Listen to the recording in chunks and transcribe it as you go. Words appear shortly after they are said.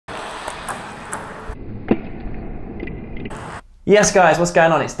Yes guys, what's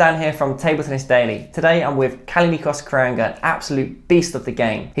going on? It's Dan here from Table Tennis Daily. Today I'm with Kalinikos Kreanga, an absolute beast of the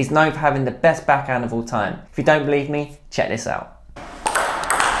game. He's known for having the best backhand of all time. If you don't believe me, check this out.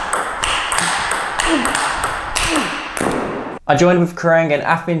 I joined with Kreanga in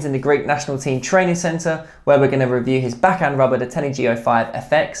Athens in the Greek national team training centre, where we're going to review his backhand rubber, the Tenergy 05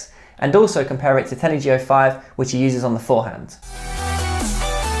 FX, and also compare it to Tenergy 05, which he uses on the forehand.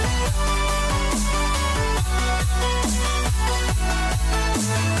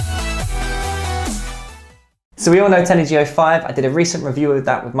 So we all know Tenergy 05. I did a recent review of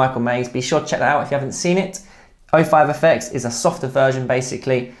that with Michael Mays. Be sure to check that out if you haven't seen it. 05 FX is a softer version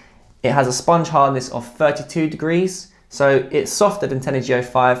basically. It has a sponge hardness of 32 degrees. So it's softer than Tenergy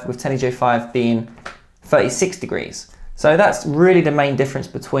 05, with Tenergy 05 being 36 degrees. So that's really the main difference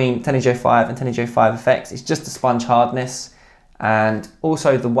between Tenergy 05 and Tenergy 05 FX. It's just the sponge hardness and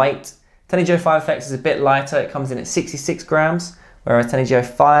also the weight. Tenergy 05 FX is a bit lighter. It comes in at 66 grams, whereas Tenergy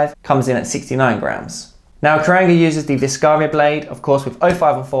 05 comes in at 69 grams. Now Kreanga uses the Viscaria blade, of course with 05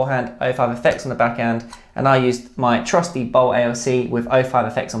 on forehand, 05 FX on the backhand, and I used my trusty Bowl ALC with 05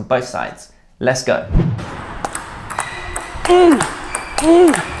 FX on both sides. Let's go.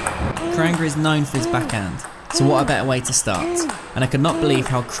 Kreanga is known for his backhand, so what a better way to start. And I could not believe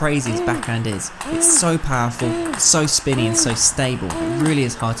how crazy his backhand is. It's so powerful, so spinny and so stable, it really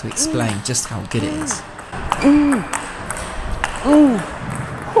is hard to explain just how good it is.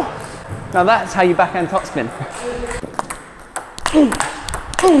 Now that's how you backhand topspin.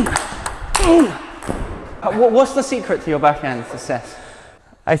 What's the secret to your backhand success?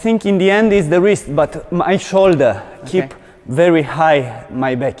 I think in the end is the wrist, but my shoulder keep very high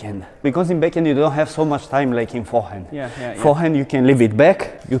my backhand. Because in backhand you don't have so much time like in forehand. Forehand you can leave it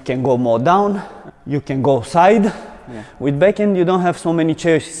back, you can go more down, you can go side. With backhand you don't have so many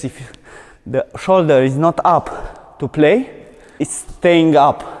choices. If the shoulder is not up to play, it's staying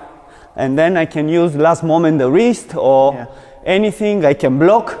up. And then I can use last moment the wrist or anything I can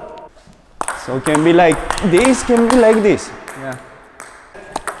block. So it can be like this, can be like this.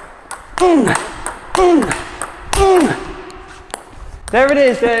 There it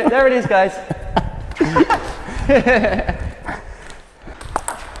is, there it is guys.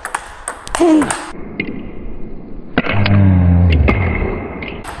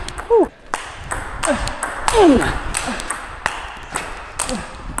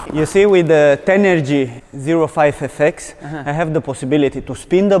 You see, with the Tenergy 05 FX, I have the possibility to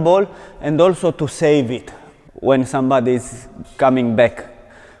spin the ball and also to save it when somebody is coming back.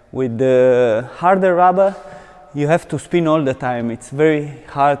 With the harder rubber, you have to spin all the time. It's very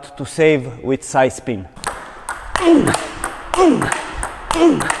hard to save with side spin.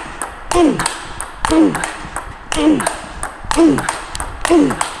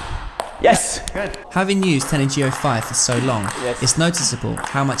 Yes! Good. Having used Tenergy 05 for so long, it's noticeable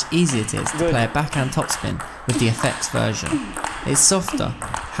how much easier it is to play a backhand topspin with the FX version. It's softer,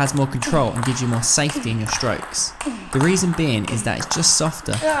 has more control and gives you more safety in your strokes. The reason being is that it's just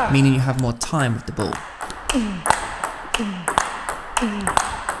softer, meaning you have more time with the ball.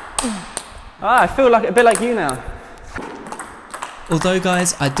 I feel like a bit like you now. Although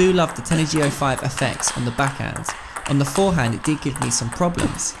guys, I do love the Tenergy 05 FX on the backhand, on the forehand it did give me some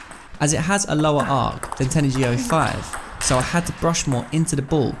problems, as it has a lower arc than Tenergy 05, so I had to brush more into the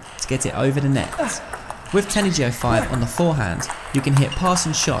ball to get it over the net. With Tenergy 05 on the forehand, you can hit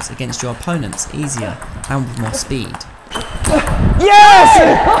passing shots against your opponents easier and with more speed. Yes!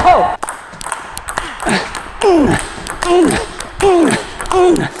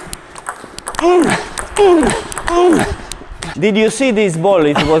 Did you see this ball?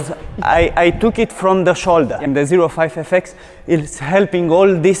 It was I took it from the shoulder. And the 05 FX is helping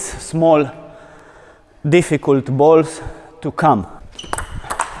all these small, difficult balls to come.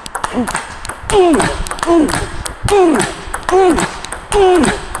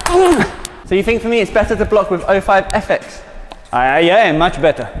 So you think for me it's better to block with 05 FX? Yeah, much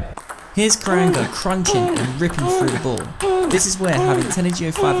better. Here's Kreanga crunching and ripping through the ball. This is where having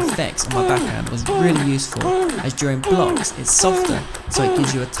Tenergy 05 FX on my backhand was really useful, as during blocks it's softer, so it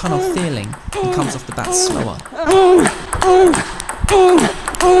gives you a ton of feeling and comes off the bat slower.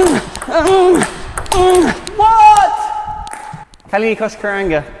 What? Kalinikos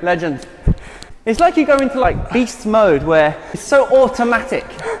Kreanga, legend. It's like you go into like beast mode where it's so automatic.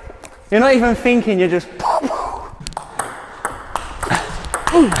 You're not even thinking, you're just...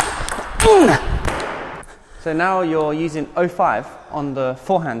 So now you're using 05 on the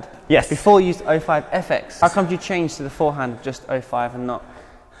forehand. Yes. Before you used 05 FX. How come you changed to the forehand of just 05 and not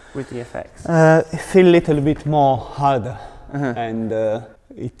with the FX? It feels a little bit more harder and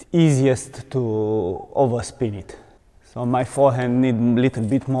it's easiest to overspin it. So my forehand needs a little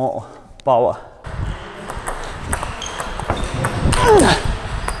bit more power.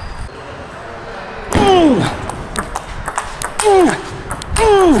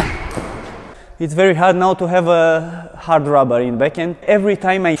 It's very hard now to have a hard rubber in backhand. Every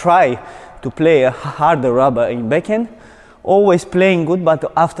time I try to play a harder rubber in backhand, always playing good,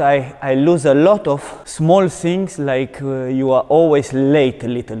 but after I lose a lot of small things, like you are always late a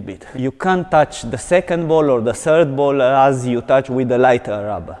little bit. You can't touch the second ball or the third ball as you touch with the lighter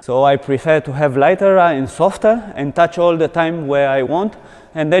rubber. So I prefer to have lighter and softer and touch all the time where I want,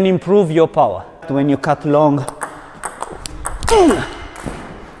 and then improve your power. When you cut long,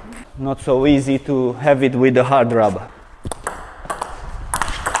 not so easy to have it with the hard rubber.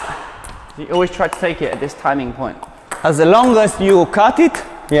 You always try to take it at this timing point. As long as you cut it,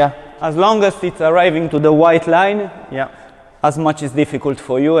 yeah. As long as it's arriving to the white line, yeah. As much is difficult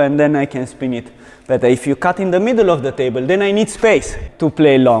for you, and then I can spin it better. If you cut in the middle of the table, then I need space to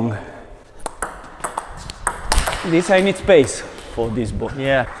play long. This I need space for this ball.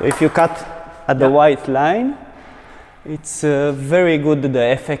 Yeah. So if you cut at the white line, it's very good,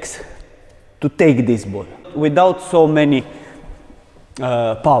 the FX, to take this ball without so many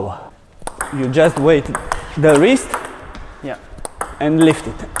power. You just wait the wrist, yeah, and lift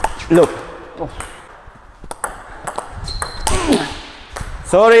it. Look. Oh.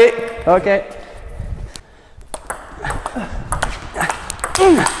 Sorry. Okay.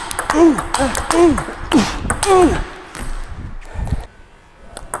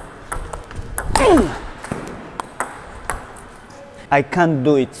 I can't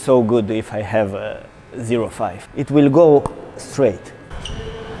do it so good if I have a 0-5. It will go straight.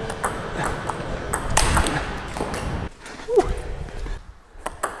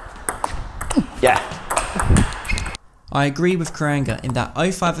 Yeah. I agree with Kreanga in that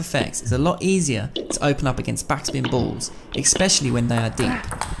 0-5 effects is a lot easier to open up against backspin balls, especially when they are deep.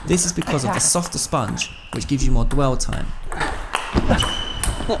 This is because of the softer sponge, which gives you more dwell time.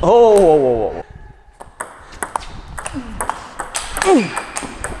 Oh.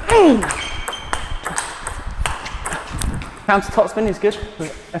 Counter topspin is good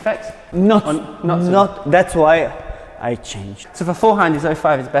with effects? Not. That's why I changed. So for forehand, his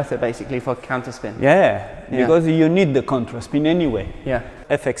 0-5 is better basically for counter spin? Yeah, because you need the contra spin anyway. Yeah.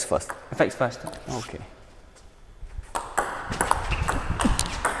 FX first. FX first. Okay.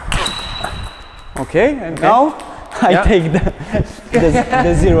 Okay, and now I take the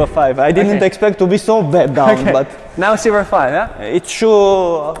 0-5. I didn't expect to be so bad down, but now 0-5, yeah? It's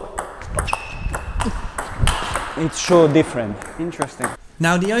sure different. Interesting.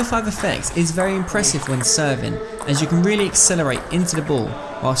 Now the 0-5 effects is very impressive when serving, as you can really accelerate into the ball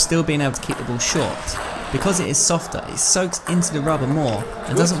while still being able to keep the ball short. Because it is softer, it soaks into the rubber more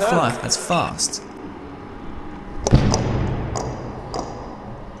and doesn't fly as fast.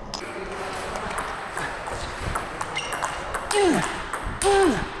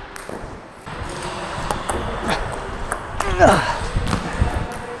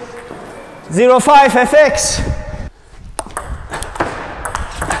 .05 FX.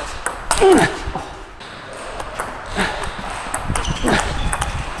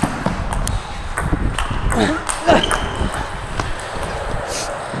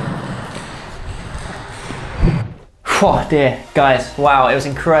 Oh dear, guys, wow, it was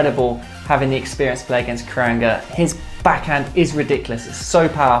incredible having the experience to play against Kreanga. His backhand is ridiculous, it's so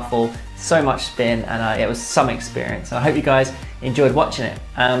powerful, so much spin, and it was some experience. And I hope you guys enjoyed watching it.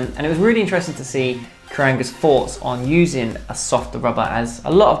 And it was really interesting to see Kreanga's thoughts on using a softer rubber, as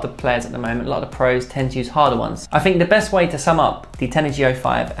a lot of the players at the moment, a lot of the pros tend to use harder ones. I think the best way to sum up the Tenergy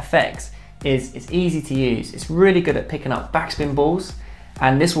 05 FX is it's easy to use. It's really good at picking up backspin balls,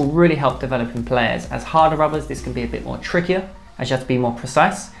 and this will really help developing players. As harder rubbers, this can be a bit more trickier, as you have to be more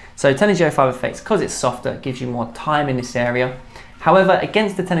precise. So Tenergy 05 FX, because it's softer, it gives you more time in this area. However,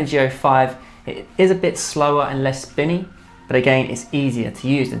 against the Tenergy 05, it is a bit slower and less spinny, but again, it's easier to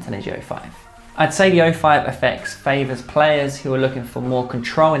use than Tenergy 05. I'd say the 05 FX favours players who are looking for more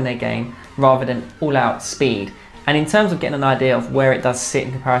control in their game rather than all-out speed. And in terms of getting an idea of where it does sit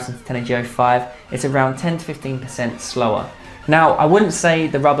in comparison to Tenergy 05, it's around 10 to 15% slower. Now, I wouldn't say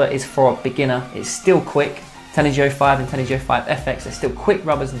the rubber is for a beginner, it's still quick. Tenergy 05 and Tenergy 05 FX are still quick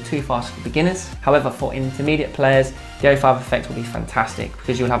rubbers and too fast for beginners. However, for intermediate players, the 05 FX will be fantastic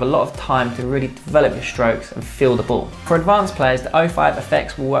because you'll have a lot of time to really develop your strokes and feel the ball. For advanced players, the 05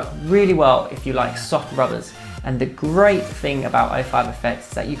 FX will work really well if you like soft rubbers. And the great thing about 05 FX is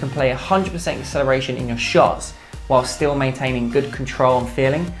that you can play 100% acceleration in your shots while still maintaining good control and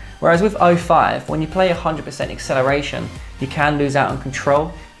feeling. Whereas with 05, when you play 100% acceleration, you can lose out on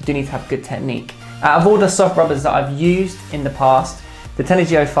control. You do need to have good technique. Out of all the soft rubbers that I've used in the past, the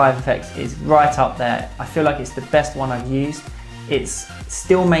Tenergy 05 FX is right up there. I feel like it's the best one I've used. It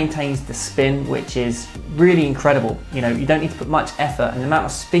still maintains the spin, which is really incredible. You know, you don't need to put much effort, and the amount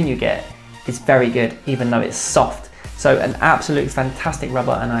of spin you get is very good, even though it's soft. So an absolute fantastic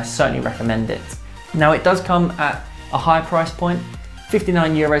rubber, and I certainly recommend it. Now it does come at a high price point,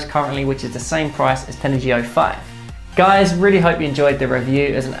 59 euros currently, which is the same price as Tenergy 05. Guys, really hope you enjoyed the review.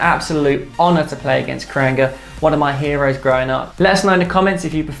 It was an absolute honor to play against Kreanga, one of my heroes growing up. Let us know in the comments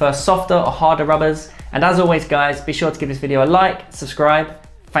if you prefer softer or harder rubbers. And as always guys, be sure to give this video a like, subscribe.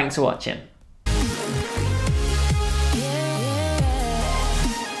 Thanks for watching.